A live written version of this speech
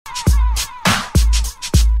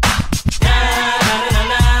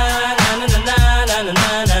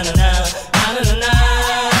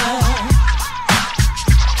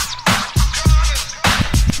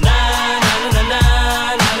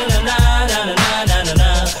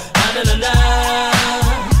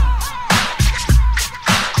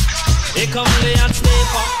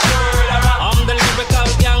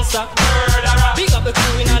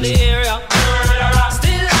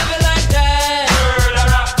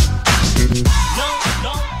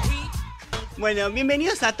Bueno,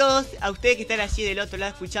 bienvenidos a todos, a ustedes que están allí del otro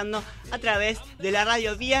lado escuchando a través de la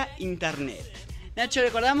radio vía internet. Nacho,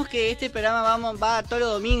 recordamos que este programa va todos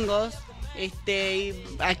los domingos,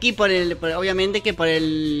 aquí obviamente que por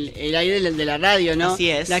el aire de la radio, ¿no?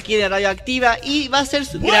 Así es. De aquí de Radioactiva, y va a ser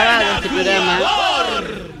grabado este programa.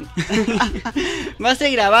 Va a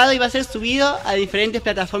ser grabado y va a ser subido a diferentes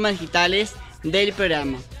plataformas digitales del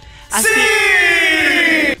programa.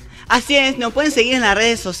 Así es, nos pueden seguir en las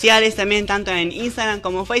redes sociales, también tanto en Instagram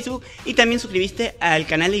como Facebook, y también suscribiste al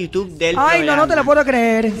canal de YouTube del programa. Ay, no te lo puedo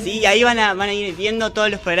creer. Sí, ahí van a ir viendo todos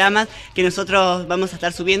los programas que nosotros vamos a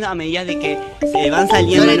estar subiendo a medida de que se van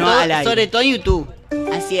saliendo al aire. Sobre todo en YouTube.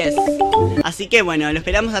 Así es. Así que bueno, lo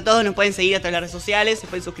esperamos a todos, nos pueden seguir a todas las redes sociales, se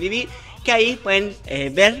pueden suscribir, que ahí pueden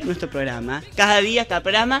ver nuestro programa. Cada día, cada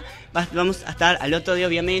programa, vamos a estar al otro día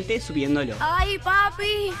obviamente subiéndolo. ¡Ay,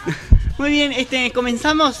 papi! Muy bien,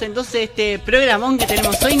 comenzamos entonces este programón que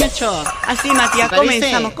tenemos hoy, Nacho. Así, Matías,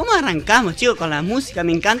 comenzamos. ¿Cómo arrancamos, chicos, con la música?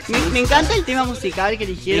 Me encanta. Me encanta el tema musical que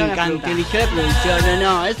eligieron. Que eligió la producción.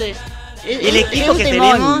 El equipo que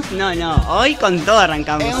tenemos. No, hoy con todo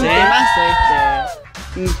arrancamos. Es un temazo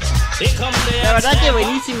La verdad que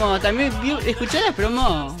buenísimo. También escuché la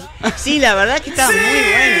promo. Sí, la verdad que estaba muy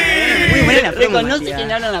buena, muy buena la promo. ¿Reconoce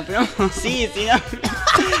quién habla en la promo? Sí,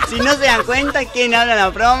 si no se dan cuenta quién habla en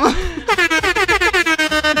la promo.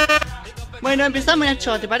 Bueno, empezamos,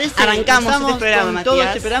 Nacho, ¿te parece? Arrancamos este programa, con todo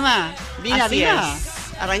este programa. ¿Bien arriba?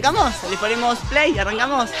 ¿Arrancamos? ¿Le ponemos play?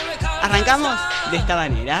 ¿Arrancamos de esta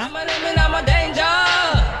manera?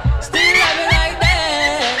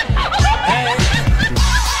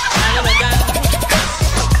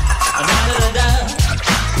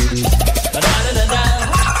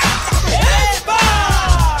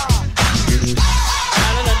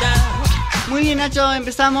 Muy bien, Nacho,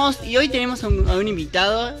 empezamos y hoy tenemos a un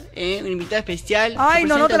invitado especial. Ay,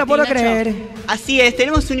 no te lo puedo creer. Así es,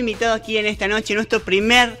 tenemos un invitado aquí en esta noche, en nuestro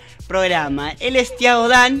primer programa. Él es Thiago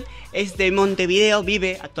Dann, es de Montevideo,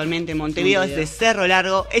 vive actualmente en Montevideo, es de Cerro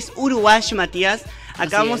Largo, es uruguayo, Matías.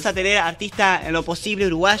 Acá vamos a tener artista en lo posible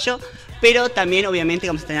uruguayo, pero también obviamente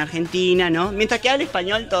vamos a tener Argentina, ¿no? Mientras que hable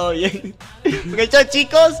español, todo bien. Porque yo,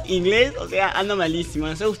 chicos, inglés, o sea, ando malísimo.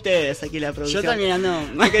 No sé ustedes aquí en la producción. Yo también ando.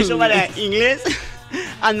 Porque yo para inglés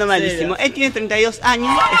ando malísimo. Él tiene 32 años,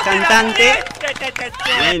 es cantante.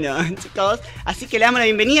 Bueno, chicos, así que le damos la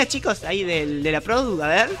bienvenida, chicos, ahí de la produ, a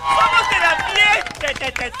ver. ¡Vamos a la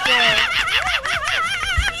fiesta!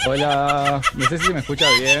 Hola, no sé si me escucha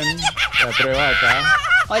bien. La prueba acá.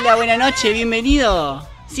 Hola, buenas noches, bienvenido.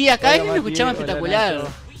 Sí, acá lo escuchamos espectacular. Nacho.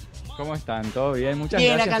 ¿Cómo están? ¿Todo bien? Muchas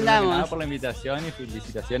gracias acá andamos. Por la invitación y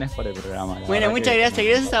felicitaciones por el programa. Bueno, muchas gracias.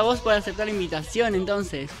 Gracias a vos por aceptar la invitación,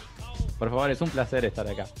 entonces. Por favor, es un placer estar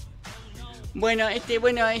acá. Bueno,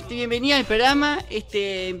 bienvenida al programa.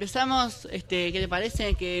 Empezamos, ¿qué te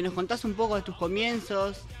parece? Que nos contás un poco de tus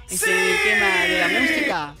comienzos, el tema de la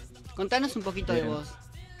música. Contanos un poquito de vos.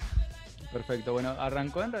 Perfecto, bueno,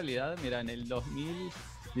 arrancó en realidad, mira, en el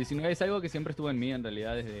 2019, es algo que siempre estuvo en mí en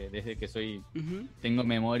realidad desde que tengo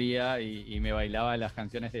memoria y me bailaba las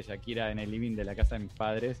canciones de Shakira en el living de la casa de mis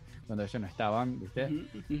padres cuando ellos no estaban, ¿viste?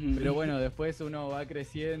 Pero bueno, después uno va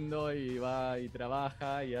creciendo y va y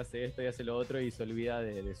trabaja y hace esto y hace lo otro y se olvida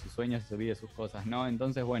de sus sueños y se olvida de sus cosas, ¿no?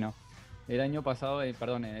 Entonces, bueno, el año pasado,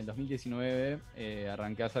 en el 2019,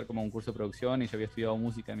 arranqué a hacer como un curso de producción y yo había estudiado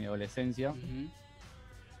música en mi adolescencia.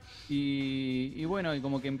 Y bueno, y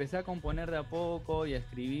como que empecé a componer de a poco y a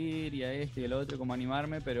escribir y a esto y el otro, como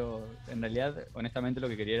animarme, pero en realidad, honestamente, lo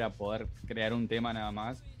que quería era poder crear un tema nada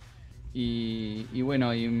más. Y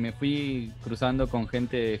bueno, y me fui cruzando con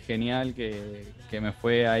gente genial que me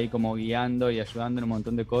fue ahí como guiando y ayudando en un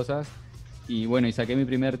montón de cosas. Y bueno, y saqué mi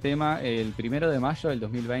primer tema el 1 de mayo del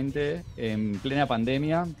 2020, en plena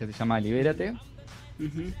pandemia, que se llama Libérate.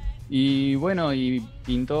 Y bueno, y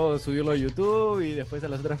pintó subirlo a YouTube y después a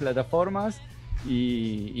las otras plataformas.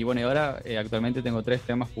 Y bueno, y ahora actualmente tengo 3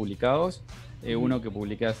 temas publicados. Uno que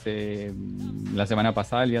publiqué hace la semana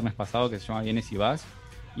pasada, el viernes pasado, que se llama Vienes y Vas.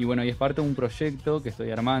 Y bueno, y es parte de un proyecto que estoy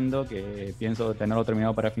armando, que pienso tenerlo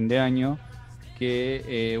terminado para fin de año,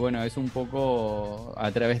 que bueno, es un poco a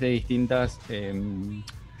través de distintos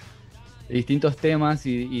temas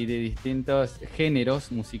y de distintos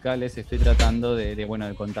géneros musicales. Estoy tratando de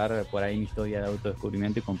contar por ahí mi historia de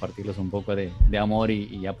autodescubrimiento y compartirlos un poco de amor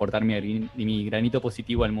y aportar mi granito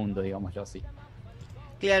positivo al mundo, digámoslo así.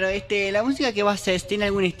 Claro, la música que vos haces, ¿tiene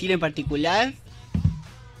algún estilo en particular?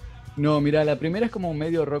 No, mira, la primera es como un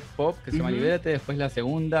medio rock pop que se llama Libérate, después la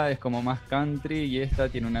segunda es como más country y esta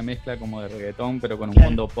tiene una mezcla como de reggaetón pero con un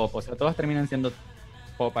fondo pop, o sea, todas terminan siendo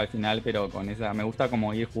pop al final, pero con esa, me gusta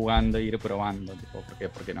como ir jugando, ir probando, tipo,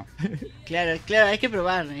 ¿por qué no? Claro, claro, hay que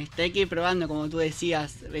probar, hay que ir probando, como tú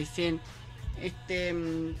decías recién. ¿Te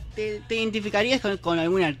identificarías con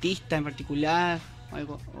algún artista en particular? O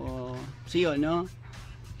algo, o, ¿sí o no?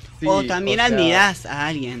 Sí, O también o sea, admirás a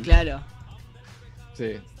alguien. Claro.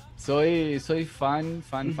 sí. Soy fan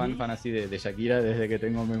Ujú. así de Shakira desde que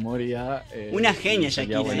tengo memoria. Una Y genia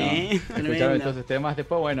sería Shakira, bueno escuchar Tremenda. estos temas.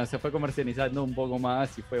 Después, bueno, se fue comercializando un poco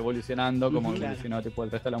más y fue evolucionando como Ujú, claro. evolucionó tipo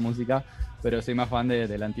el resto de la música, pero soy más fan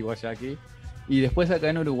de la antigua Shaki. Y después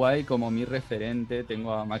acá en Uruguay, como mi referente,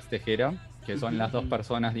 tengo a Max Tejera, que son las dos Ujú.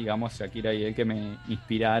 personas, digamos, Shakira y él, que me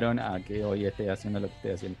inspiraron a que hoy esté haciendo lo que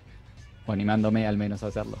estoy haciendo, o animándome al menos a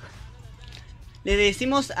hacerlo. Le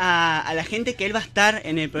decimos a la gente que él va a estar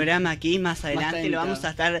en el programa aquí más adelante, lo vamos a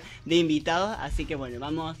estar de invitado, así que bueno,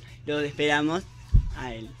 lo esperamos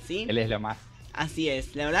a él, ¿sí? Él es lo más. Así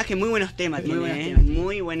es, la verdad que muy buenos temas Muy tiene, buenos ¿eh? temas.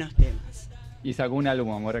 Muy buenos temas. Y sacó un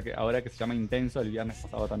álbum ahora que se llama Intenso, el viernes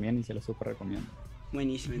pasado también, y se lo súper recomiendo.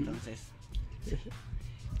 Buenísimo entonces.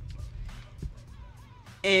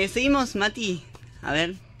 Seguimos, Mati, a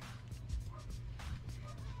ver.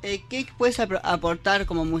 ¿Qué puedes aportar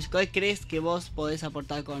como músico? ¿Qué crees que vos podés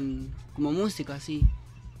aportar como músico así?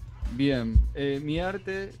 Bien, mi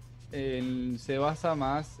arte se basa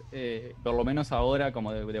más, por lo menos ahora,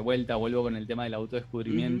 como de vuelta, vuelvo con el tema del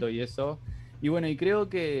autodescubrimiento y eso. Y bueno, y creo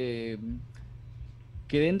que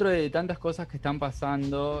dentro de tantas cosas que están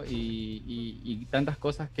pasando y tantas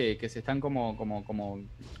cosas que se están como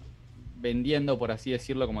vendiendo, por así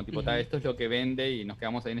decirlo, como tipo, esto es lo que vende y nos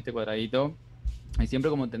quedamos ahí en este cuadradito. Y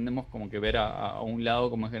siempre como tendemos como que ver a un lado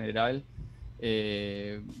como en general.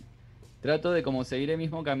 eh, Trato de como seguir el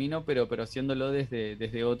mismo camino, pero haciéndolo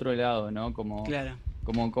desde otro lado, ¿no? Claro.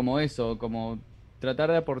 Como eso, como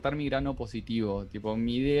tratar de aportar mi grano positivo. Tipo,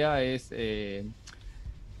 mi idea es eh,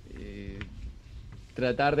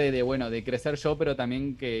 tratar bueno, de crecer yo, pero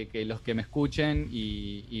también que los que me escuchen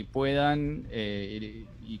y puedan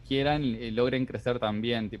y quieran logren crecer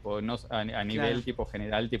también, tipo, no a nivel Claro. tipo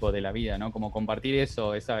general, tipo de la vida, ¿no? Como compartir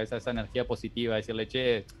eso, esa energía positiva, decirle,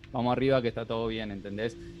 che, vamos arriba que está todo bien,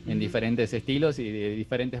 ¿entendés? En diferentes estilos y de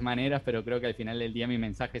diferentes maneras, pero creo que al final del día mi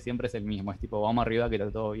mensaje siempre es el mismo, es tipo, vamos arriba que está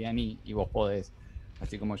todo bien y vos podés,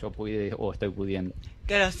 así como yo pude o estoy pudiendo.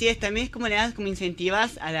 Claro, así es, también es como le das, como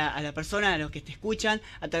incentivas a la persona, a los que te escuchan,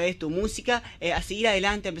 a través de tu música, a seguir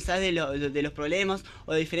adelante a pesar de los problemas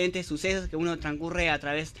o de diferentes sucesos que uno transcurre a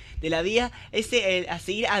través de la vida, a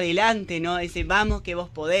seguir adelante, ¿no? Ese vamos que vos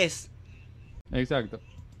podés. Exacto.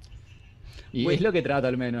 Y es Bueno, lo que trato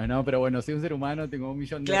al menos, ¿no? Pero bueno, soy un ser humano, tengo un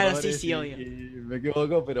millón de claro, sí, errores sí, obvio. y me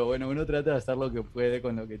equivoco, pero bueno, uno trata de hacer lo que puede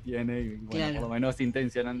con lo que tiene y bueno, Claro. por lo menos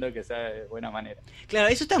intencionando que sea de buena manera. Claro,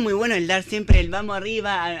 eso está muy bueno, el dar siempre el vamos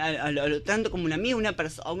arriba, tanto como un amigo,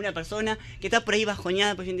 a una persona que está por ahí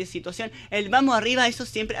bajoneada por diferentes situación. El vamos arriba, eso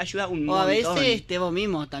siempre ayuda un O a montón. veces vos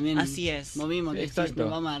mismo también. Así es. Vos mismo decís, no, Exacto.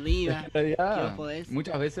 vamos Es arriba. que en Que vos realidad, podés.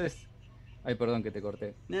 muchas veces... Ay, perdón que te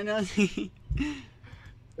corté. No, no, sí.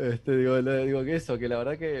 Digo que eso, que la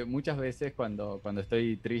verdad que muchas veces cuando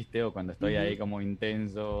estoy triste o cuando estoy ahí como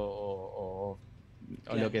intenso o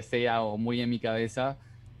Claro. lo que sea, o muy en mi cabeza,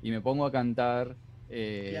 y me pongo a cantar,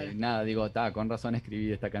 Claro. nada, digo, con razón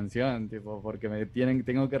escribí esta canción, tipo, porque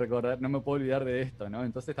tengo que recordar, no me puedo olvidar de esto, ¿no?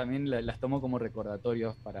 Entonces también las tomo como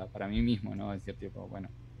recordatorios para mí mismo, ¿no? Es decir, tipo, bueno,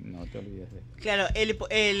 no te olvides de esto. Claro,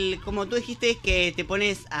 como tú dijiste que te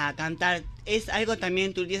pones a cantar, es algo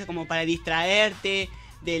también tú utilizas como para distraerte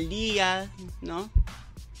del día, ¿no?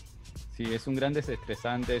 Sí, es un gran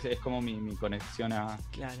desestresante, es como mi conexión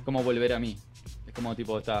Claro. como volver a mí. Es como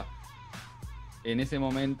tipo, en ese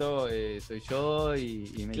momento soy yo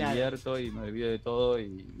y me Claro. divierto y me olvido de todo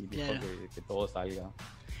y dejo Claro. que todo salga.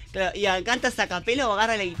 Claro, ¿y cantas a capela o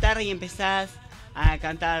agarras la guitarra y empezás a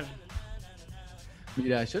cantar?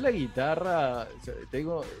 Mira, yo la guitarra,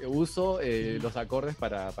 uso los acordes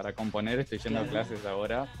para componer, estoy yendo a Claro. clases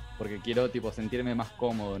ahora porque quiero tipo sentirme más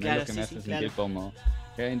cómodo, no Claro, es lo que me sí, hace sí, sentir claro. cómodo.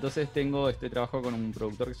 Entonces trabajo con un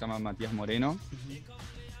productor que se llama Matías Moreno.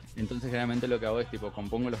 Entonces generalmente lo que hago es tipo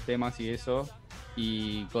compongo los temas y eso,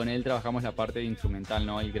 y con él trabajamos la parte de instrumental,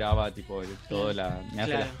 ¿no? Él graba tipo me hace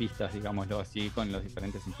Claro. las pistas, digámoslo así, con los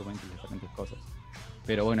diferentes instrumentos y diferentes cosas.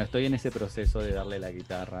 Pero bueno, estoy en ese proceso de darle la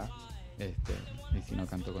guitarra, y si no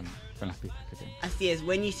canto con las pistas que tengo. Así es,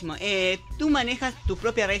 buenísimo. ¿Tú manejas tus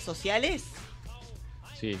propias redes sociales?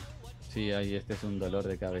 Sí, ahí este es un dolor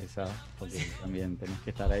de cabeza, porque también tenés que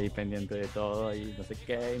estar ahí pendiente de todo y no sé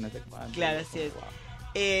qué, y no sé cuánto. Claro, así es. Wow.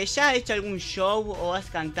 ¿Ya has hecho algún show o has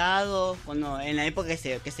cantado cuando en la época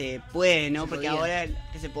que se puede, ¿no? Porque ahora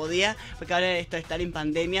que se podía, porque ahora esto de estar en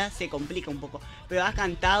pandemia se complica un poco. Pero has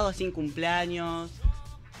cantado así en cumpleaños.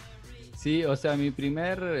 Sí, o sea, mi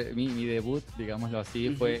debut, digámoslo así,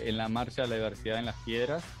 fue en la Marcha a la Diversidad en Las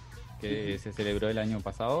Piedras, que se celebró el año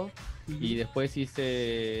pasado. Y después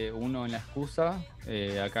hice uno en La Excusa,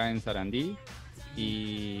 acá en Sarandí.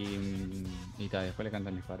 Y después le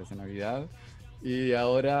cantan mis padres en Navidad. Y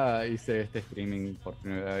ahora hice este streaming por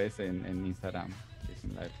primera vez en Instagram, que es un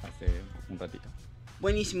live hace un ratito.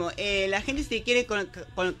 Buenísimo. La gente si te quiere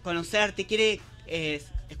conocer, te quiere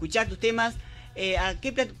escuchar tus temas,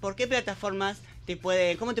 ¿por qué plataformas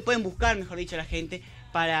cómo te pueden buscar, mejor dicho, la gente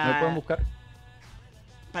Me pueden buscar.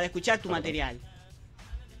 Para escuchar tu material?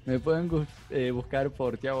 Me pueden buscar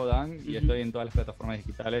por Thiago Dann y estoy en todas las plataformas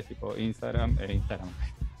digitales, tipo Instagram.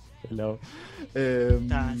 Hello.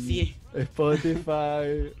 Sí.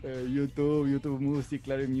 Spotify, YouTube Music,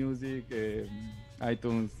 Claro Music,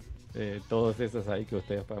 iTunes, todos esos ahí que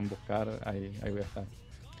ustedes puedan buscar, ahí voy a estar.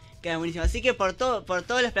 Queda buenísimo. Así que por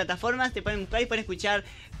todas las plataformas te pueden buscar y pueden escuchar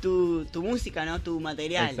tu música, ¿no? Tu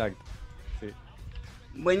material. Exacto. Sí.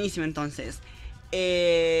 Buenísimo, entonces.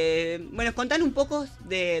 Bueno, contanos un poco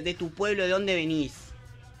de tu pueblo, de dónde venís.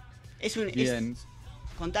 Bien.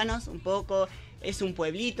 Contanos un poco. ¿Es un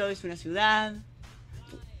pueblito? ¿Es una ciudad?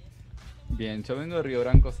 Bien, yo vengo de Río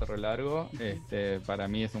Branco, Cerro Largo. Para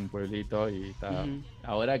mí es un pueblito y está.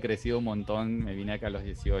 Ahora ha crecido un montón. Me vine acá a los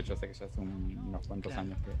 18, o sea que ya son unos cuantos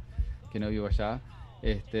años que no vivo allá.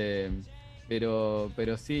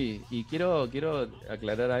 Pero sí, y quiero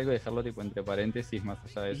aclarar algo y dejarlo tipo entre paréntesis más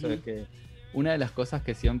allá de eso, es que una de las cosas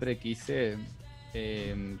que siempre quise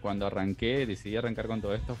cuando decidí arrancar con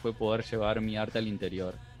todo esto, fue poder llevar mi arte al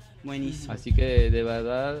interior. Buenísimo. Así que de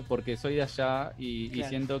verdad, porque soy de allá y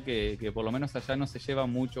siento que por lo menos allá no se lleva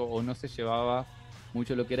mucho o no se llevaba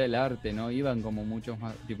mucho lo que era el arte, ¿no? Iban como muchos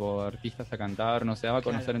más tipo artistas a cantar, no se daba a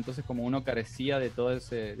conocer, entonces como uno carecía de toda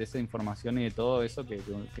esa información y de todo eso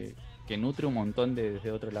que nutre un montón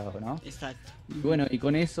desde otro lado, ¿no? Exacto. Y bueno, y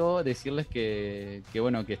con eso decirles que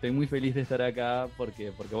bueno, que estoy muy feliz de estar acá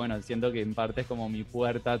porque bueno, siento que en parte es como mi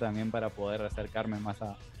puerta también para poder acercarme más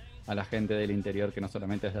a la gente del interior, que no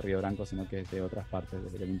solamente es de Río Branco, sino que es de otras partes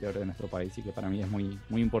del interior de nuestro país, y que para mí es muy,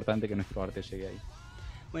 muy importante que nuestro arte llegue ahí.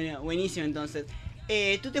 Bueno, buenísimo entonces.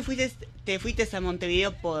 ¿Tú te fuiste a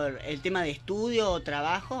Montevideo por el tema de estudio o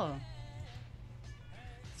trabajo?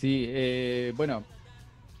 Sí, bueno,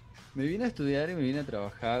 me vine a estudiar y me vine a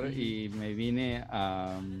trabajar y me vine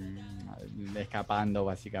escapando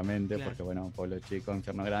básicamente, porque bueno, pueblo chico,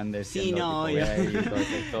 infierno grande, sí, no, tipo, ahí, toda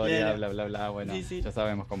esa historia, bla, bla, bla, bueno, sí. ya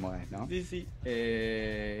sabemos cómo es, ¿no? Sí, sí.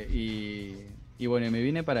 Y bueno, me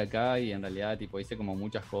vine para acá y en realidad tipo hice como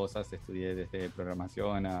muchas cosas, estudié desde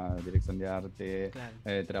programación a dirección de arte,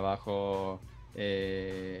 trabajo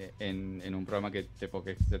en un programa que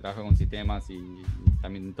se trabaja con sistemas y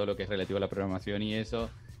también todo lo que es relativo a la programación y eso.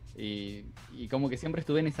 Y como que siempre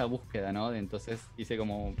estuve en esa búsqueda, ¿no? Entonces hice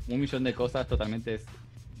como 1.000.000 de cosas totalmente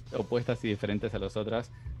opuestas y diferentes a las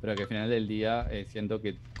otras, pero que al final del día siento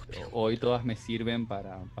que hoy todas me sirven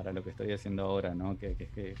para lo que estoy haciendo ahora, ¿no?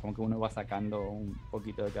 Que como que uno va sacando un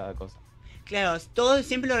poquito de cada cosa. Claro, todo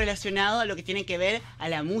siempre lo relacionado a lo que tiene que ver a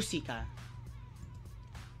la música.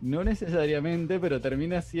 No necesariamente, pero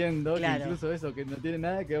termina siendo que incluso eso, que no tiene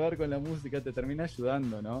nada que ver con la música, te termina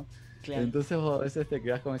ayudando, ¿no? Claro. Entonces vos a veces te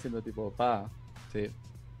quedás como diciendo tipo, sí.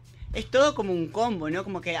 Es todo como un combo, ¿no?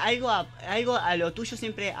 Como que algo a lo tuyo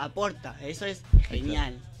siempre aporta. Eso es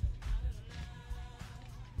genial.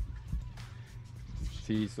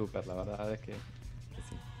 Sí, súper, la verdad es que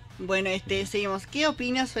sí. Bueno, seguimos. ¿Qué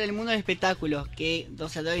opinas sobre el mundo del espectáculo o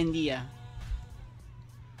sea, de hoy en día?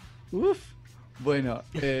 Bueno,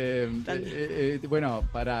 bueno,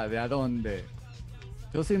 ¿de a dónde?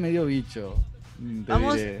 Yo soy medio bicho.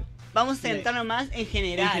 Vamos a sentarnos más en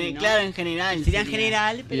general, ¿no? Claro, en general. Sería en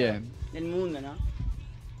general, pero bien. Del mundo, ¿no?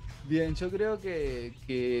 Bien, yo creo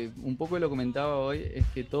que un poco lo comentaba hoy, es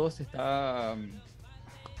que todo se está...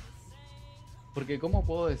 Porque ¿cómo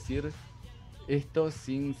puedo decir esto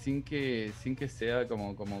sin que sea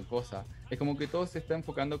como cosa? Es como que todo se está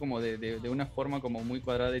enfocando como de una forma como muy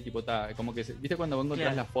cuadrada de tipo, como que, ¿viste cuando vos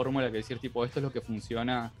encontrás la fórmula que decir tipo, esto es lo que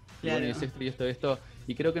funciona, y bueno, es esto y esto?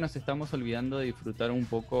 Y creo que nos estamos olvidando de disfrutar un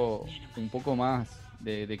poco más,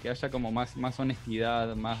 de que haya como más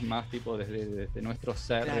honestidad, más tipo desde nuestro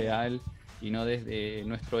ser real y no desde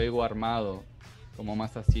nuestro ego armado, como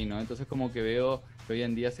más así, ¿no? Entonces como que veo que hoy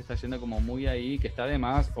en día se está yendo como muy ahí, que está de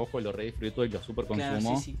más, ojo, lo re disfruto y lo super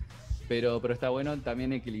consumo, pero está bueno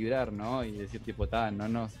también equilibrar, ¿no? Y decir, tipo, no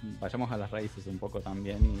nos vayamos a las raíces un poco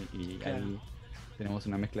también y Claro. ahí tenemos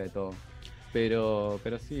una mezcla de todo. Pero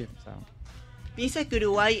sí, o sea, ¿Piensas que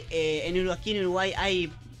Uruguay, aquí en Uruguay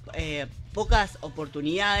hay pocas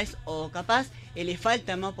oportunidades o capaz le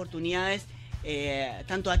faltan más oportunidades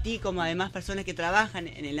tanto a ti como a demás personas que trabajan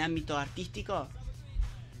en el ámbito artístico?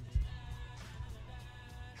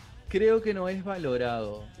 creo que no es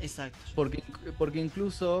valorado. Exacto. Porque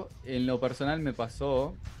incluso en lo personal me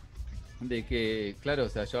pasó de que, claro, o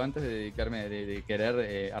sea, yo antes de dedicarme, de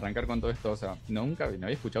querer arrancar con todo esto, o sea, no había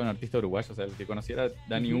escuchado a un artista uruguayo, o sea, el que conociera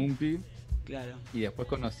Dani Ujú. Umpi, Claro. y después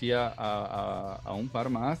conocía a un par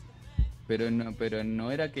más, pero no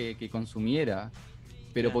era que consumiera,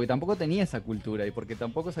 pero Claro. porque tampoco tenía esa cultura y porque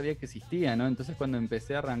tampoco sabía que existía, ¿no? Entonces cuando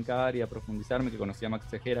empecé a arrancar y a profundizarme, que conocí a Max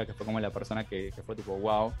Tejera, que fue como la persona que fue tipo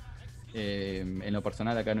wow, en lo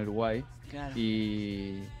personal acá en Uruguay, Claro.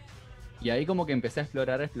 y ahí como que empecé a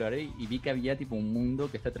explorar y vi que había tipo un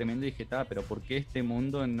mundo que está tremendo y dije, pero ¿por qué este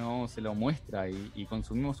mundo no se lo muestra? Y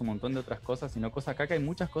consumimos un montón de otras cosas, sino cosas acá que hay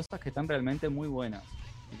muchas cosas que están realmente muy buenas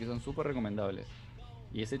y que son súper recomendables.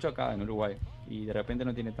 Y es hecho acá en Uruguay y de repente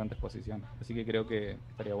no tiene tanta exposición. Así que creo que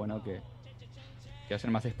estaría bueno que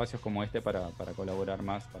hayan más espacios como este para colaborar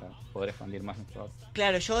más, para poder expandir más nuestro arte.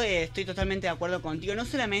 Claro, yo estoy totalmente de acuerdo contigo, no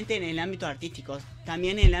solamente en el ámbito artístico,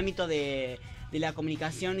 también en el ámbito de la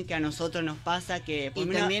comunicación que a nosotros nos pasa, que por Y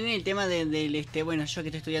lo menos- también el tema del bueno, yo que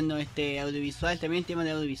estoy estudiando audiovisual, también el tema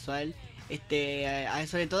de audiovisual,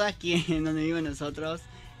 sobre todo aquí en donde vivimos nosotros,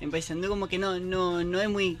 empezando como que no es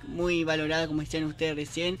muy valorado como decían ustedes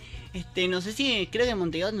recién. No sé si, creo que en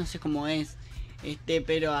Montevideo no sé cómo es.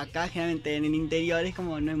 Pero acá generalmente en el interior es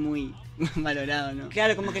como no es muy valorado, ¿no?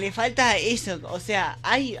 Claro, como que le falta eso, o sea,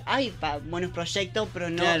 hay buenos proyectos, pero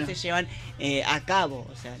no Claro. se llevan a cabo,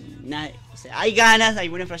 o sea, o sea, hay ganas, hay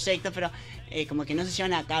buenos proyectos, pero como que no se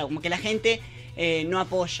llevan a cabo, como que la gente no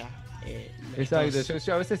apoya. Exacto, estos-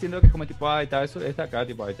 yo a veces siento que es como tipo, eso está acá,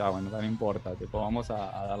 tipo, ahí está, bueno, no importa, tipo, vamos a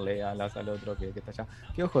darle alas al otro que está allá.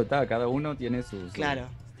 Que ojo, cada uno tiene Claro,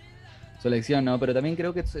 su elección, ¿no? Pero también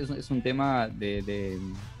creo que es un tema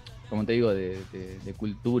como te digo, de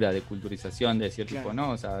cultura, de culturización, de decir, Claro. tipo,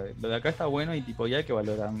 no, o sea, lo de acá está bueno y tipo, ya hay que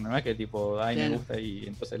valorar, no es que tipo, me Claro. gusta y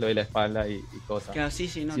entonces lo de la espalda y cosas. claro, sí,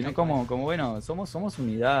 no. Sino tal cual. como bueno, somos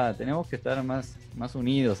unidad, tenemos que estar más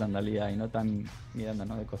unidos en realidad y no tan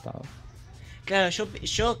mirándonos de costado. Claro,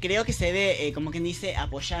 yo creo que se debe, como quien dice,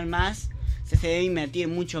 apoyar más, se debe invertir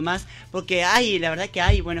mucho más, porque la verdad que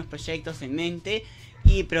hay buenos proyectos en mente,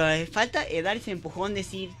 pero falta dar ese empujón,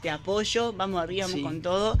 decir, te apoyo, vamos arriba, vamos Sí. con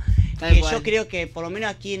todo. Tal Que cual. yo creo que por lo menos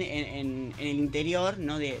aquí en el interior,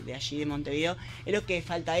 ¿no? De allí de Montevideo, es lo que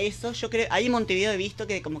falta eso. Yo creo, ahí en Montevideo he visto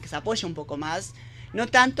que como que se apoya un poco más, no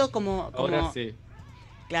tanto como Ahora sí.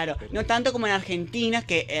 claro, Pero- no tanto como en Argentina,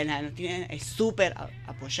 que en Argentina es súper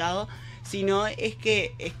apoyado, sino es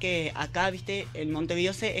que acá, viste, en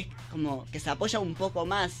Montevideo es como que se apoya un poco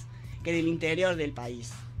más que en el interior del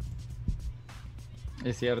país.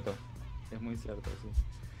 Es cierto, es muy cierto,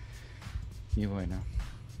 sí. Y bueno,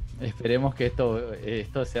 esperemos que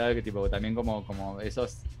esto sea que tipo también como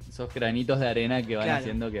esos granitos de arena que van Claro.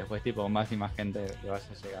 haciendo que después tipo más y más gente le vaya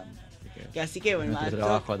llegando. Así que bueno, nuestro todo-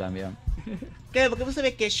 trabajo también. claro, porque vos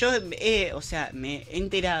sabés que yo, o sea, me he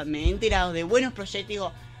enterado de buenos proyectos,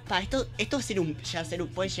 digo, esto va a ser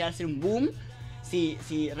puede llegar a ser un boom si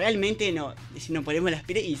realmente si nos ponemos las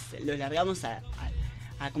pilas y lo largamos a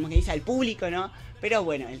como que dice, al público, ¿no? Pero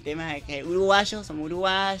bueno, el tema es que somos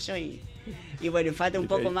uruguayos y bueno, falta un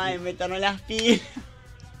poco más de meternos las pilas.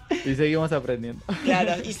 Y seguimos aprendiendo.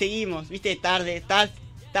 Claro, y seguimos, viste, tarde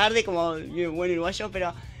como buen uruguayo,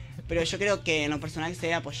 pero yo creo que en lo personal se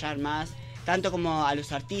debe apoyar más, tanto como a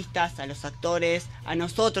los artistas, a los actores, a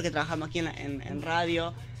nosotros que trabajamos aquí en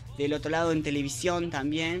radio, del otro lado en televisión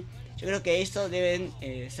también. Yo creo que eso deben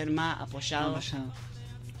ser más apoyados. Apoyado.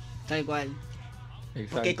 Tal cual.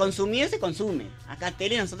 Exacto. Porque consumir se consume. Acá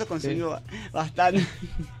tele nosotros consumimos bastante.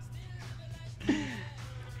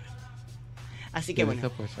 Así que bueno.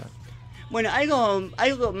 Bueno,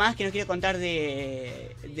 algo más que nos quiero contar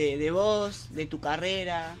de vos, de tu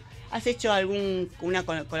carrera. ¿Has hecho una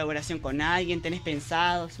colaboración con alguien? ¿Tenés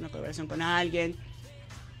pensado hacer una colaboración con alguien?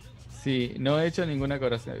 Sí, no he hecho ninguna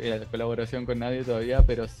colaboración con nadie todavía,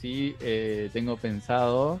 pero sí tengo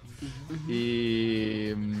pensado.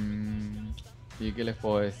 ¿Y qué les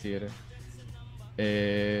puedo decir?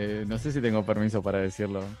 No sé si tengo permiso para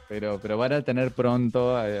decirlo, pero van a tener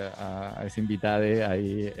pronto a ese invitado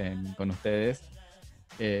ahí con ustedes.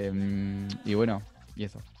 Y bueno, y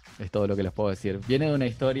eso es todo lo que les puedo decir. Viene de una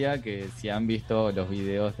historia que si han visto los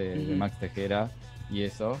videos de Max Tejera y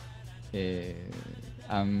eso,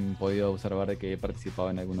 han podido observar de que he participado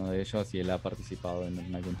en alguno de ellos y él ha participado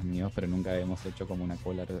en algunos míos, pero nunca hemos hecho como una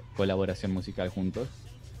colaboración musical juntos.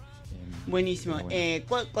 Buenísimo. Bueno.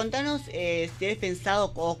 Contanos si tienes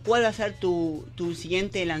pensado o cuál va a ser tu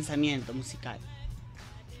siguiente lanzamiento musical.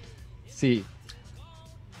 Sí.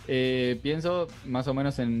 Pienso más o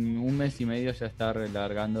menos en 1 mes y medio ya estar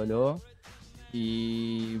largándolo.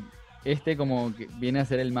 Y como que viene a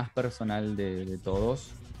ser el más personal de todos.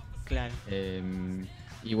 Claro.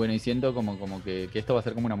 Y bueno, y siento como que esto va a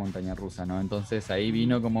ser como una montaña rusa, ¿no? Entonces ahí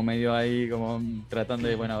vino como medio ahí, como tratando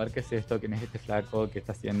de, bueno, a ver qué es esto, quién es este flaco, qué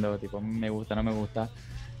está haciendo, tipo, me gusta, no me gusta.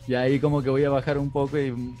 Y ahí como que voy a bajar un poco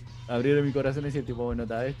y abrir mi corazón y decir, tipo, bueno,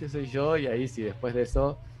 este soy yo. Y ahí sí, después de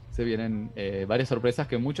eso se vienen varias sorpresas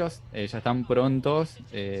que muchos ya están prontos,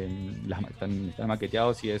 están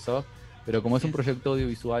maqueteados y eso. Pero como es un proyecto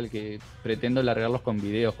audiovisual que pretendo largarlos con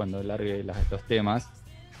videos cuando largue los temas,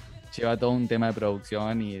 lleva todo un tema de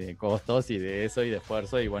producción y de costos y de eso y de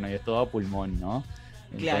esfuerzo y bueno, y es todo a pulmón, ¿no?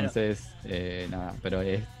 Entonces, claro. Nada, pero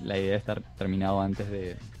la idea es estar terminado antes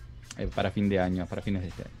de, para fin de año, para fines de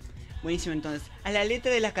este año. Buenísimo, entonces. ¿A la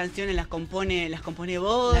letra de las canciones las compone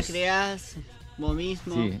vos? ¿Las creás vos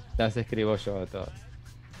mismo? Sí, las escribo yo todas.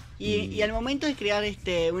 Y al momento de crear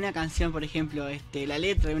una canción, por ejemplo, la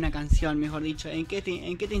letra de una canción, mejor dicho, ¿en qué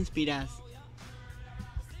te inspirás?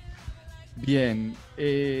 Bien,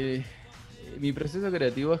 mi proceso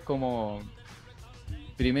creativo es como,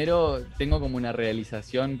 primero tengo como una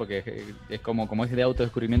realización, porque es como es de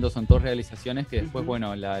autodescubrimiento, son todas realizaciones que después,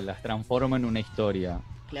 bueno, las transformo en una historia.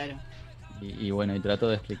 Claro. Y bueno, y trato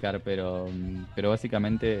de explicar, pero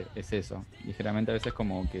básicamente es eso. Ligeramente a veces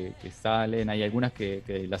como que salen, hay algunas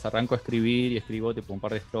que las arranco a escribir y escribo tipo un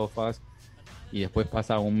par de estrofas y después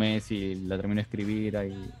pasa 1 mes y la termino de escribir.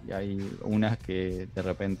 Hay unas que de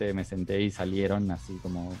repente me senté y salieron así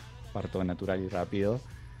como parto natural y rápido.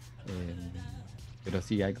 Pero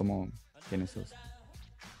sí, hay como tiene esos.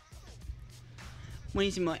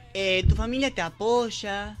 Buenísimo. ¿Tu familia te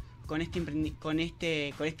apoya con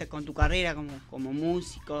tu carrera como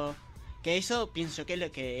músico? Que eso pienso yo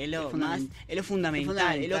que es lo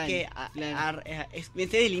fundamental, es lo que es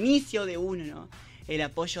desde el inicio de uno, ¿no? El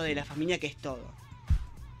apoyo de la familia, que es todo.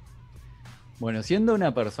 Bueno, siendo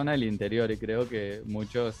una persona del interior, y creo que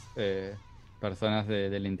muchas personas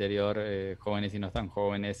del interior, jóvenes y no tan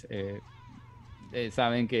jóvenes,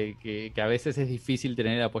 saben que a veces es difícil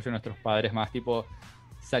tener el apoyo de nuestros padres, más tipo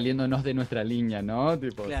saliéndonos de nuestra línea, ¿no?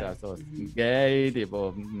 Tipo, claro. O sea, sos gay,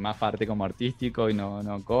 tipo, más parte como artístico y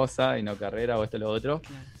no cosa, y no carrera o esto o lo otro.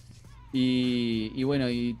 Claro. Y bueno,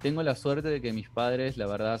 y tengo la suerte de que mis padres, la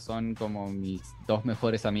verdad, son como mis 2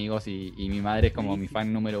 mejores amigos y mi madre es como mi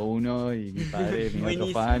fan número 1 y mi padre es mi otro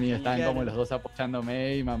fan y están como los dos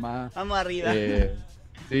apoyándome y mamá. Vamos arriba.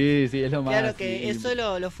 Sí, es lo más. Claro que eso es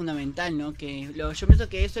lo fundamental, ¿no? Yo pienso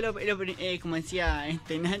que eso es como decía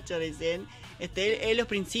Nacho recién, es los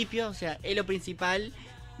principios, o sea, es lo principal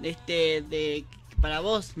de para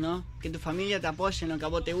vos, ¿no? Que tu familia te apoye en lo que a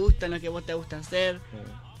vos te gusta, en lo que a vos te gusta hacer,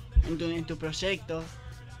 en tus proyectos.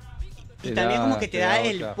 Y también como que te da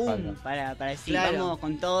el pum para decir, claro, vamos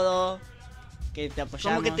con todo, que te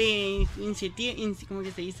apoyamos. Como que te ¿cómo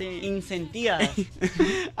que se dice? Incentivas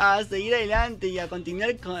a seguir adelante y a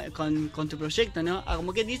continuar con tu proyecto, ¿no?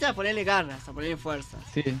 Como que te dice a ponerle garras, a ponerle fuerza.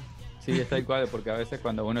 Sí, es tal cual, porque a veces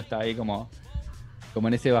cuando uno está ahí como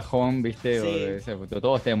en ese bajón, ¿viste? Sí.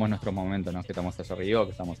 Todos tenemos nuestros momentos, ¿no? Que estamos allá arriba,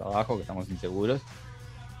 que estamos abajo, que estamos inseguros.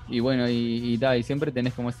 Y bueno, y siempre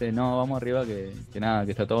tenés como ese, no, vamos arriba, que nada,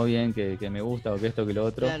 que está todo bien, que me gusta, o que esto, que lo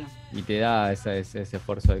otro. Claro. Y te da ese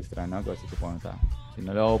esfuerzo extra, ¿no? Que a veces bueno, está, si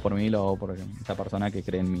no lo hago por mí, lo hago por esta persona que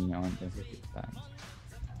cree en mí, ¿no? Entonces, está.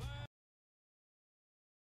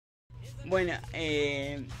 Bueno,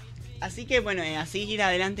 así que bueno, así ir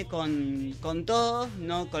adelante con todo,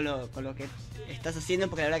 ¿no? Con lo que estás haciendo,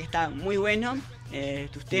 porque la verdad que está muy bueno,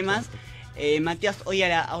 tus temas. Matías, hoy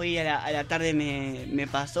a la tarde me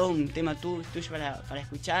pasó un tema tuyo para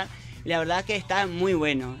escuchar. La verdad que está muy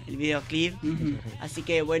bueno el videoclip. Así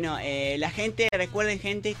que bueno, recuerden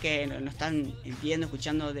gente que nos están viendo,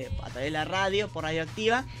 escuchando a través de la radio, por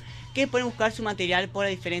Radioactiva, que pueden buscar su material por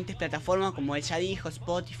diferentes plataformas, como él ya dijo,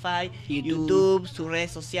 Spotify, YouTube, sus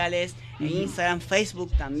redes sociales, Instagram,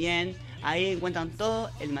 Facebook también. Ahí encuentran todo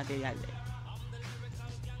el material de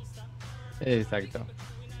él. Exacto.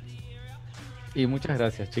 Y muchas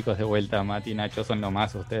gracias, chicos, de vuelta. Mati, Nacho, son lo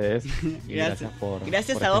más ustedes. Y gracias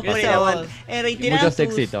a vos por el aguante. Muchos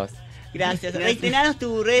éxitos. Gracias. Reiteranos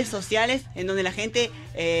tus redes sociales en donde la gente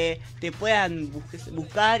te puedan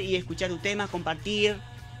buscar y escuchar tu tema, compartir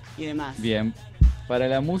y demás. Bien. Para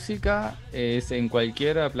la música es en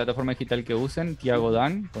cualquier plataforma digital que usen, Thiago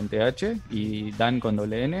Dann con TH y Dan con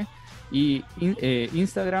doble N. Y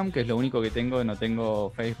Instagram, que es lo único que tengo, no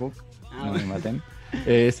tengo Facebook, no me maten.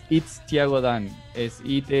 Es It's Thiago Dan, es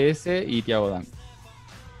ITS y Thiago Dan.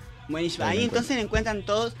 Buenísimo, ahí entonces encuentran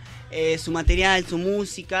todos su material, su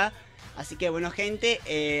música. Así que bueno, gente,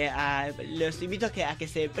 los invito a que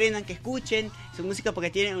se prendan, que escuchen su música porque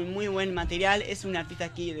tiene un muy buen material. Es un artista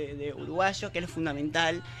aquí de uruguayo, que es lo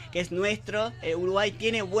fundamental, que es nuestro. Uruguay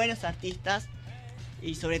tiene buenos artistas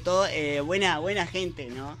y sobre todo buena gente,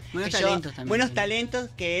 ¿no? Buenos talentos también. Buenos talentos,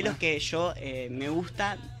 que es lo que yo me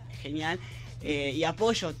gusta, genial, y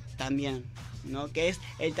apoyo también, ¿no? Que es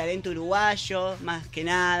el talento uruguayo, más que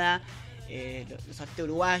nada. Los artistas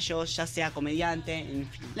uruguayos, ya sea comediante, en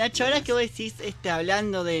fin. Nacho, ahora que vos decís,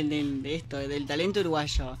 hablando de esto, del talento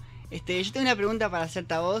uruguayo, yo tengo una pregunta para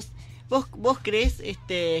hacerte a vos. ¿Vos crees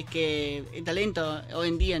que el talento hoy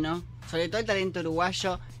en día, ¿no? Sobre todo el talento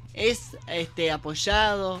uruguayo, es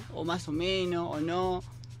apoyado, o más o menos, o no?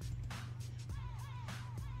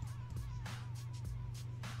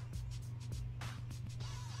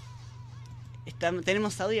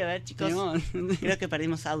 Tenemos audio, a ver, chicos. Creo que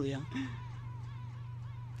perdimos audio.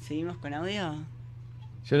 ¿Seguimos con audio?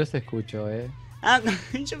 Yo los escucho, Ah,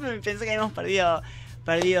 yo pensé que habíamos perdido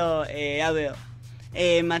audio.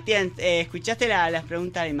 Matías, ¿escuchaste las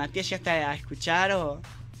preguntas de Matías? ¿Llegaste a escuchar o...?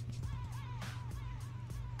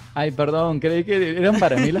 Ay, perdón, creí que eran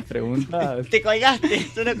para mí las preguntas. Te colgaste,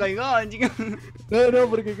 tú no colgó, chicos. No,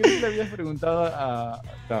 porque creí que le habías preguntado a...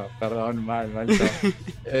 No, perdón, mal.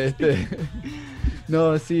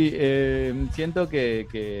 No, sí, siento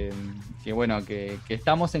que bueno, que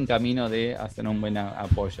estamos en camino de hacer un buen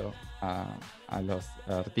apoyo a los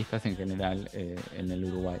artistas en general en el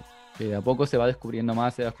Uruguay. Que de a poco se va descubriendo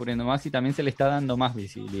más y también se le está dando más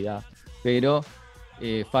visibilidad. Pero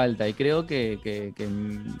falta, y creo que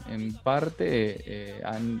en parte,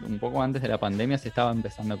 un poco antes de la pandemia se estaba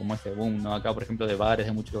empezando como ese boom, ¿no? Acá, por ejemplo, de bares,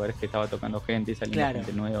 de muchos lugares que estaba tocando gente y saliendo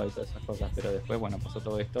gente nueva y todas esas cosas. Pero después, bueno, pasó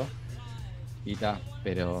todo esto. Y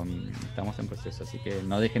pero estamos en proceso, así que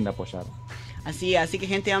no dejen de apoyar. Así que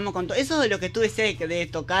gente, vamos con todo. Eso de lo que tú deseas de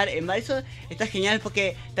tocar en bar, eso está genial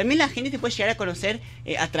porque también la gente te puede llegar a conocer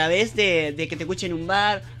a través de que te escuchen en un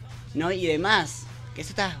bar, ¿no? Y demás. Que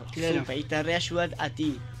eso está súper y te reayuda a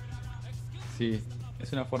ti. Sí,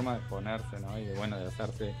 es una forma de ponerse, ¿no? Y de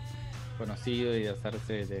hacerse conocido y de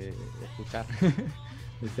hacerse de escuchar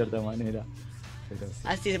de cierta manera. Sí.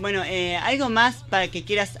 Así es, bueno, algo más para que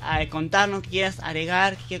quieras contarnos, que quieras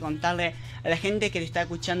agregar, que quieras contarle a la gente que te está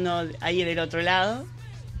escuchando ahí del otro lado.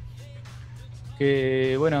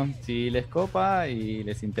 Que bueno, si les copa y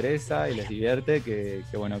les interesa y les divierte, que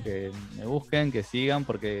me busquen, que sigan,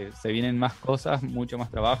 porque se vienen más cosas, mucho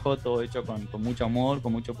más trabajo, todo hecho con mucho amor,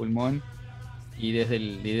 con mucho pulmón y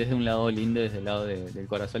desde un lado lindo, desde el lado del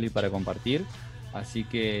corazón y para compartir. Así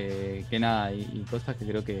que nada, y cosas que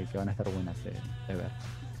creo que van a estar buenas de ver.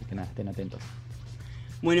 Así que nada, estén atentos.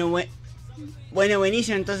 Bueno,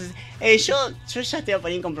 buenísimo. Entonces, yo ya te voy a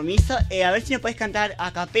poner en compromiso. A ver si me puedes cantar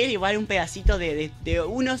a capela igual un pedacito de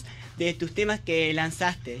unos de tus temas que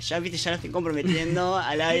lanzaste. Ya viste, ya lo estoy comprometiendo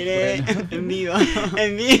al aire, bueno.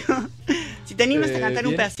 en vivo. Si te animas a cantar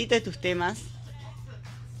un pedacito de tus temas.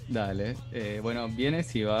 Dale. Bueno,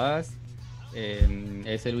 vienes y vas.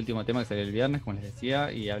 Es el último tema que salió el viernes, como les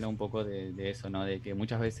decía, y habla un poco de eso, ¿no? De que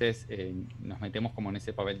muchas veces nos metemos como en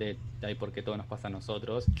ese papel de ay, ¿por qué todo nos pasa a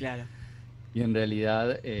nosotros? Claro. Y en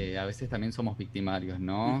realidad a veces también somos victimarios,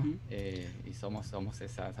 ¿no? Uh-huh. Y somos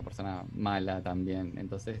esa persona mala también.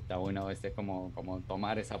 Entonces está bueno a veces como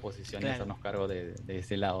tomar esa posición, claro, y hacernos cargo de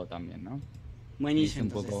ese lado también, ¿no? Buenísimo.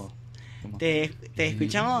 Un poco como... ¿Te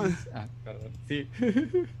escuchamos? Perdón, sí.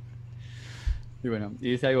 Y bueno,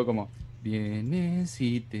 y dice algo como: vienes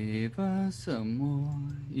y te vas,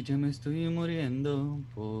 amor, y ya me estoy muriendo,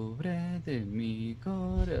 pobre de mi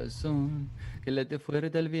corazón, que late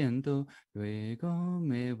fuerte al viento, luego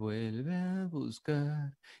me vuelve a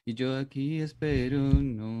buscar, y yo aquí espero,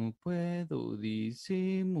 no puedo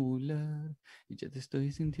disimular, y ya te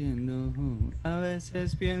estoy sintiendo. A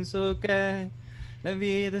veces pienso que la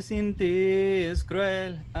vida sin ti es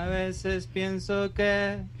cruel, a veces pienso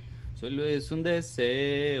que solo es un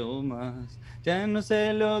deseo más. Ya no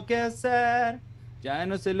sé lo que hacer, ya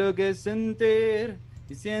no sé lo que sentir,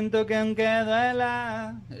 y siento que aunque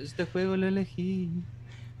duela, este juego lo elegí.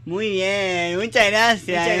 Muy bien, muchas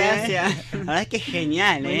gracias. La verdad es que es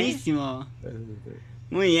genial, Buenísimo.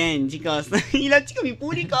 Muy bien, chicos. Y los chicos, mi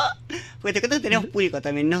público, porque te cuento que tenemos público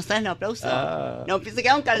también, ¿no sabes los aplausos? No, se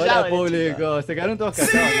quedaron callados. Hola, público, se quedaron todos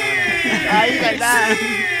callados. Ahí está.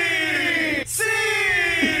 Sí.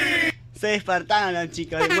 Se despertaron los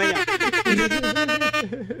chicos. Bueno.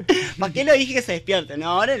 ¿Para qué lo dije que se despierten?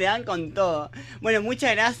 No, ahora le dan con todo. Bueno,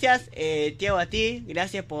 muchas gracias, Thiago, a ti.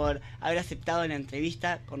 Gracias por haber aceptado la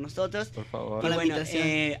entrevista con nosotros. Por favor. Y bueno,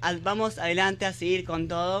 vamos adelante a seguir con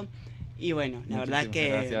todo. Y bueno, la verdad que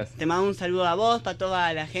gracias. te mando un saludo a vos, para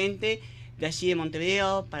toda la gente de allí de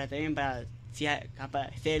Montevideo, para si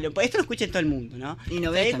esto lo escucha todo el mundo, ¿no? Y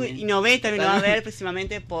no ve también. Y no ve también lo va a ver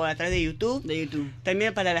próximamente a través de YouTube. De YouTube.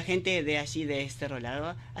 También para la gente de allí de Cerro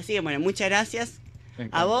Largo. Así que bueno, muchas gracias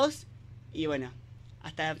a vos. Y bueno,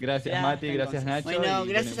 hasta... Gracias Mati, gracias Nacho. Bueno,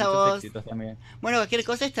 gracias a muchos vos. éxitos también. Bueno, cualquier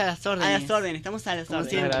cosa está a las órdenes. A las órdenes, estamos a las órdenes.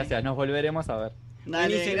 siempre. Gracias, nos volveremos a ver.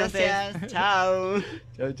 Dale, Buenísimo, gracias. Chao.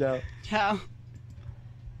 Chao, chao. Chao.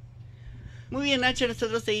 Muy bien, Nacho,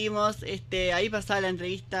 nosotros seguimos. Ahí pasaba la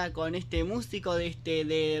entrevista con este músico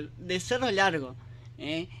de Cerro Largo,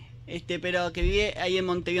 pero que vive ahí en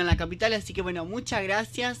Montevideo, en la capital. Así que bueno, muchas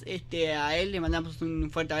gracias. A él le mandamos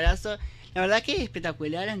un fuerte abrazo. La verdad que es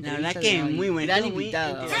espectacular la entrevista. La verdad que muy buen, gran muy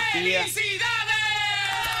invitado. ¡Felicidades!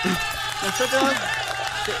 Nosotros,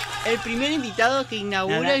 el primer invitado que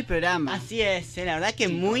inaugura el programa. Así es, la verdad que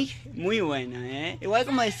muy bueno, Igual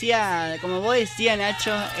como vos decías,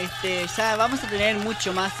 Nacho, ya vamos a tener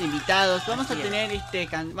mucho más invitados. Vamos a tener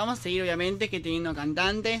vamos a seguir obviamente teniendo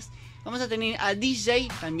cantantes. Vamos a tener a DJ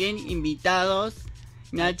también invitados.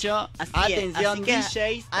 Nacho, atención,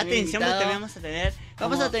 DJs. Atención, porque también vamos a tener.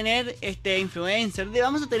 Vamos a tener influencers,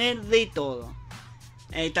 vamos a tener de todo.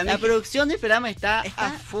 También la producción del programa está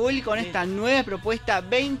a full con esta nueva propuesta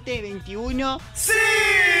 2021. ¡Sí!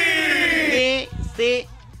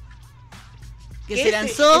 Que se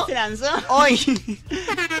lanzó hoy.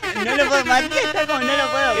 No lo puedo, Matías está como no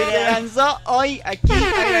lo puedo creer. Se lanzó hoy aquí.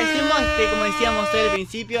 Agradecemos, como decíamos al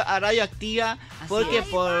principio, a Radio Activa porque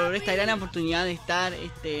por esta gran oportunidad de estar,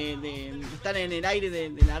 de estar en el aire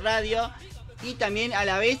de la radio. Y también a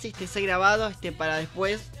la vez ser grabado para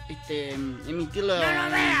después emitirlo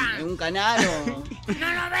en un canal o...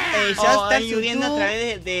 ¡No lo veas! Ya está subiendo a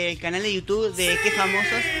través del canal de YouTube de Qué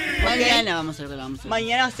Famosos. Mañana vamos a ver.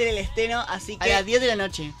 Mañana va a ser el estreno, así que... A las 10 de la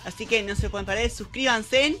noche. Así que no se pueden perder,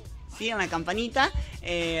 suscríbanse, sigan la campanita,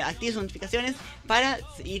 activen sus notificaciones para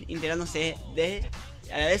ir enterándose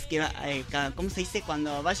a la vez que, ¿cómo se dice?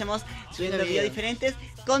 Cuando vayamos subiendo videos diferentes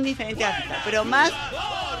con diferentes artistas. Pero más,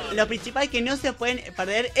 lo principal que no se pueden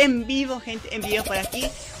perder en vivo, gente, en vivo por aquí,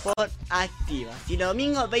 por Activa. Si los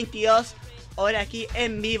domingos 22 horas aquí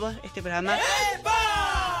en vivo, este programa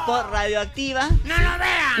por Radioactiva. ¡No lo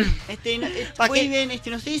vean! Muy bien,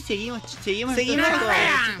 no sé si seguimos chicos.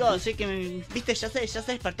 No sé que viste, ya se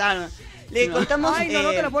despertaron. Le contamos Ay,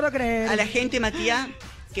 no te lo puedo creer. A la gente, Matías,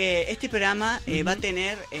 que este programa va a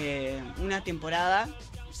tener una temporada.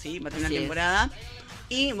 Sí, va a tener una temporada.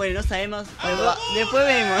 Y bueno, no sabemos. Después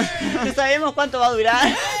vemos. No sabemos cuánto va a durar.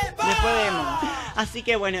 Después vemos. Así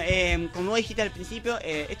que bueno, como vos dijiste al principio,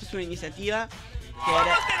 esto es una iniciativa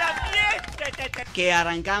que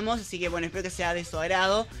arrancamos. Así que bueno, espero que sea de su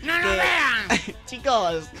agrado. ¡No lo vean!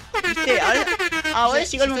 Chicos, ¿viste? Ahora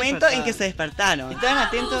llegó el momento en que se despertaron. Estaban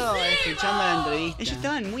atentos escuchando la entrevista. Ellos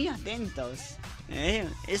estaban muy atentos.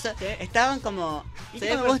 Estaban como... Se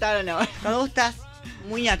despertaron ahora. Cuando vos estás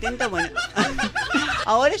muy atento, bueno...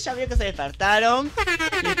 Ahora ya veo que se despertaron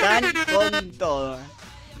y están con todo.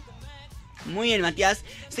 Muy bien, Matías.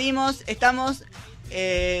 Seguimos, estamos...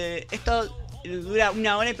 esto dura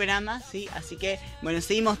 1 hora el programa, ¿sí? Así que, bueno,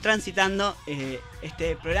 seguimos transitando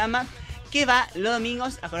este programa que va los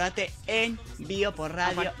domingos, acordate, en vivo por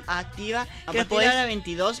Radio Activa. A partir de la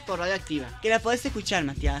 22 por Radio Activa. Que la podés escuchar,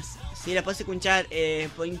 Matías. Sí, la podés escuchar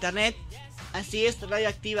por internet. Así es,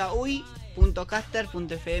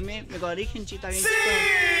 radioactiva.caster.fm. ¿Me corrigen, chicos? ¿Bien? ¡Sí!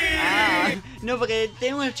 No, porque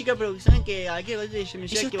tenemos una chica de producción que a cualquier cosa me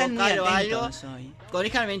llega a equivocar o algo.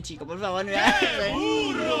 Corríjanme, chicos, por favor. No me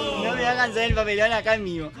hagan hacer el papelón acá en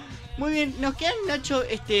vivo. Muy bien, nos quedan, Nacho,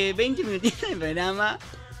 20 minutitos de programa.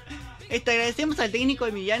 Agradecemos al técnico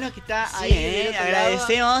Emiliano que está ahí del otro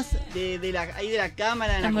agradecemos lado, ahí de la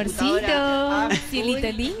cámara, de la amorcito, computadora.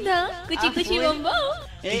 cielito lindo, cuchi bombón.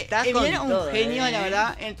 Emiliano es todo, un genio, la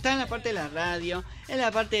verdad. Está en la parte de la radio, en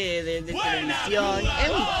la parte de televisión.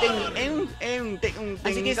 Es un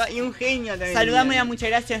técnico y un genio también. Saludamos y muchas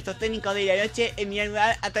gracias a nuestros técnicos de la noche.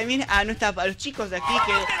 También a los chicos de aquí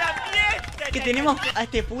que tenemos, a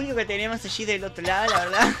este público que tenemos allí del otro lado, la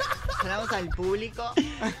verdad. Saludamos al público.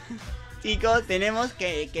 Chicos, tenemos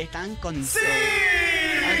que están con todo.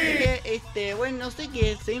 Así que, bueno, no sé,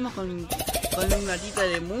 que seguimos con un ratito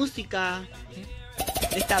de música.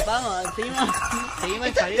 Destapamos, seguimos,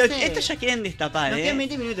 Estos ya quieren destapar, Nos quedan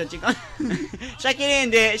 20 minutos, chicos. ya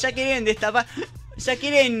quieren destapar. Ya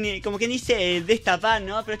quieren, como quien dice, destapar,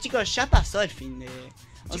 ¿no? Pero chicos, ya pasó el fin de...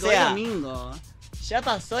 O Chicos, sea, es domingo. ya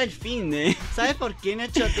pasó el fin de... ¿Sabes por qué,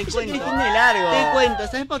 Nacho? Te Ya cuento. tiene fin de largo. Te cuento,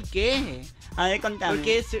 ¿sabes por qué? A ver, contame.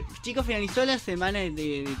 Porque, chicos, finalizó la semana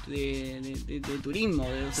de turismo,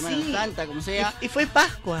 de Semana Sí. Santa, como sea. Y fue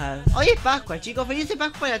Pascua. Hoy es Pascua, chicos. Feliz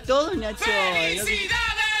Pascua para todos, Nacho.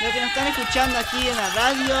 Lo que nos están escuchando aquí en la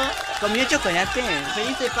radio. ¿Comió chocolate?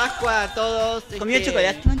 Feliz Pascua a todos. ¿Comió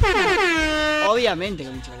chocolate? Obviamente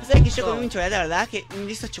comí chocolate. ¿Sabes que yo Todo. comí un chocolate, la verdad? Que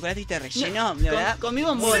de esos chocolates de relleno, de verdad. Comí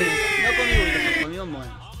bombones, no comí dulces, comí bombones.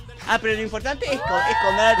 Ah, pero lo importante es, es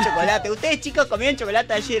comer chocolate. ¿Ustedes, chicos, comieron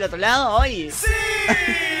chocolate allí del otro lado hoy?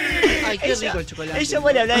 Ay, qué rico el chocolate. Ellos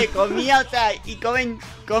pueden hablar de comida, o sea, y comen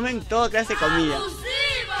toda clase de comida.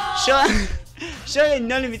 Yo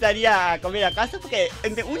no le invitaría a comer a casa porque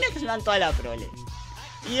una que se van toda la prole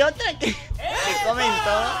y otra que comen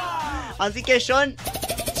todo. Así que yo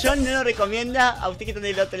no lo recomiendo a usted que está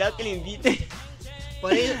del otro lado que le invite.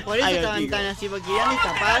 Por eso Ay, estaban chicos. tan así, porque querían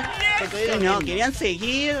destapar. Porque hoy Que es no, domingo. querían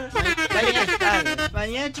seguir. Dale que estar.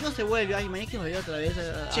 Mañana, chicos, se vuelve. Ay, mañana hay que volver otra vez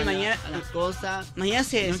Che, mañana- a las cosas. Mañana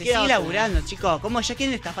se Nos sigue queda otra. laburando, chicos. ¿Cómo ya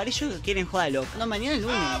quieren destapar? Ellos quieren joda loca. No, mañana es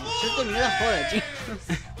lunes. Ya terminó la joda, chicos.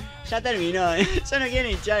 Ya terminó, Ya no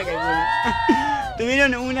quieren echar, calculo.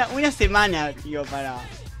 Tuvieron una semana, digo,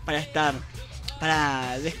 para estar.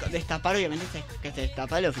 Para destapar, obviamente, que se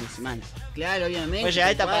destapa los fines de semana. Claro, obviamente. Pues llegar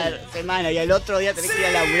a igual. destapar semana y al otro día tenés que ir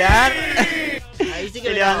a laburar. Ahí sí que Te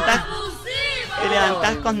me levantás, bravo.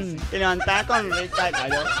 te levantás con resaca,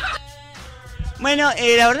 ¿no? Bueno,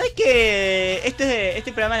 la verdad es que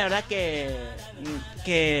este programa, la verdad que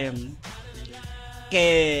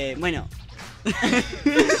bueno.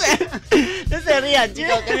 No se rían,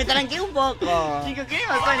 chicos, que me tranqué un poco. Chicos, ¿qué le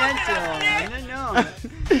pasó a Nacho? No.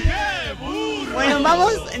 Bueno, nos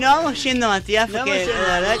vamos yendo, Matías, Nos porque vamos yendo.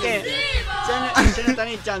 la verdad que Ya no están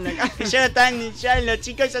echando acá. que ya los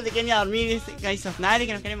chicos ya se quieren ir a dormir, dice que hay sofnari,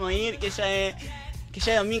 que nos queremos ir, que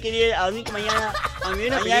ya domingo quiere ir a dormir, que mañana A mí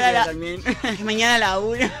una mañana película también. que mañana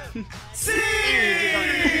labura.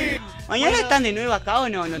 ¿Mañana Bueno. están de nuevo acá o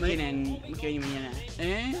no Ma- tienen que venir mañana?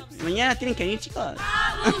 ¿Eh? ¿Mañana tienen que venir, chicos?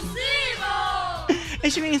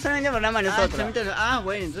 Ellos vienen solamente al programa nosotros. Bueno,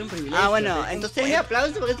 entonces es un privilegio. Ah, bueno, entonces- Un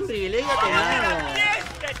aplauso porque es un privilegio tenerlo.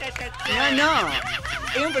 No.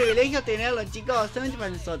 Es un privilegio tenerlo, chicos, solamente para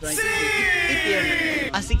nosotros. Qué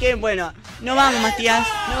tierno. Así que bueno, no vamos, Matías.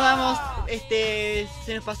 No vamos, se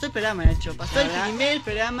nos pasó el programa, Nacho. Pasó el ¿Verdad? primer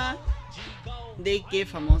programa de Qué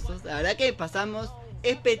Famosos. La verdad que pasamos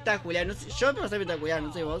espectacular. No sé, yo me pasé espectacular,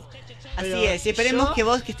 no sé vos. Así pero es, y esperemos yo- que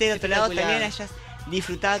vos que estés de otro lado espectacular. también hayas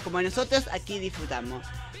disfrutado como nosotros aquí disfrutamos.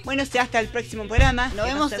 Bueno, será hasta el próximo programa. Nos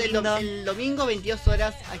Que vemos pasen el, lindo. el domingo 22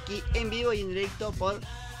 horas aquí en vivo y en directo por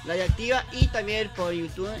Radioactiva y también por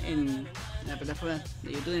YouTube en la plataforma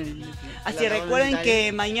de YouTube. Así recuerden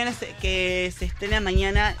que mañana que se estrena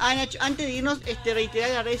mañana. Ah, Nacho, antes de irnos, reiterar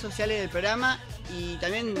las redes sociales del programa y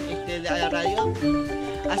también a la radio.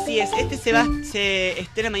 Así es, se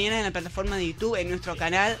estrena mañana en la plataforma de YouTube, en nuestro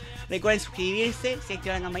canal. Recuerden suscribirse, se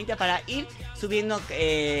activa la campanita para ir subiendo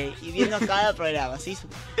y viendo cada programa, ¿sí?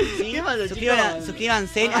 ¿Sí? ¿Qué malo, chicos?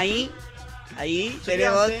 Suscríbanse ahí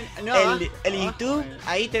tenemos Suscríbanse. No, el YouTube,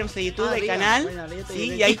 ahí tenemos el YouTube, el arriba, canal, bueno, arriba está ¿sí?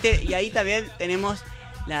 bien. Y ahí también tenemos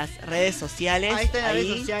las redes sociales, Ahí están las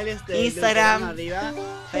redes sociales de Instagram, arriba,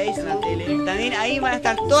 Facebook, en la tele. también ahí van a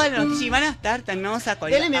estar todas las noticias y van a estar, también vamos a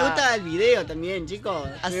Denle me gusta al video también, chicos.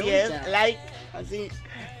 Así Me es, gusta. like. Así.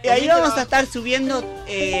 Y ahí Comenten vamos a abajo. estar subiendo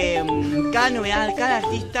cada novedad, cada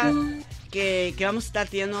artista que vamos a estar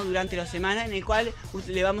tirando durante la semana, en el cual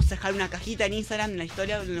le vamos a dejar una cajita en Instagram, en la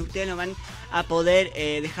historia, donde ustedes nos van a poder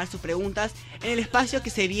dejar sus preguntas en el espacio que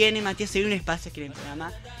se viene. Matías, se viene un espacio aquí en el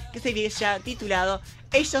programa que se viene ya titulado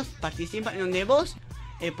Ellos Participan, en donde vos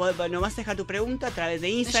nos vas a dejar tu pregunta a través de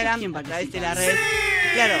Instagram, quién a través de participan? las redes.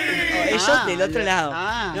 Claro, ellos del otro lado.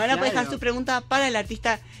 Nos van a poder dejar claro. su pregunta para el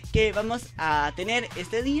artista que vamos a tener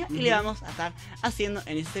este día y le vamos a estar haciendo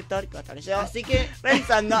en ese sector que va a estar yo. Así que,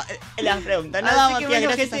 Realizando las preguntas. Así Vamos, que tía, bueno,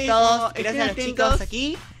 gracias gente, a todos. como Gracias estén a los atentos. chicos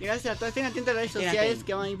aquí. gracias a todos. Estén atentos a las redes Estén sociales atentos.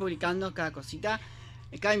 que van a ir publicando cada cosita,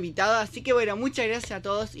 cada invitado. Así que bueno, muchas gracias a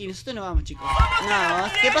todos y nosotros nos vamos, chicos.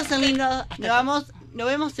 Nos que pasen lindo. Hasta Nos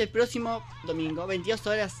vemos el próximo domingo, 22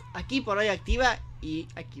 horas, aquí por Radioactiva y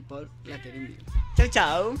aquí por la tele en vivo. Chau,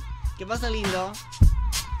 chau. Que pasen lindo.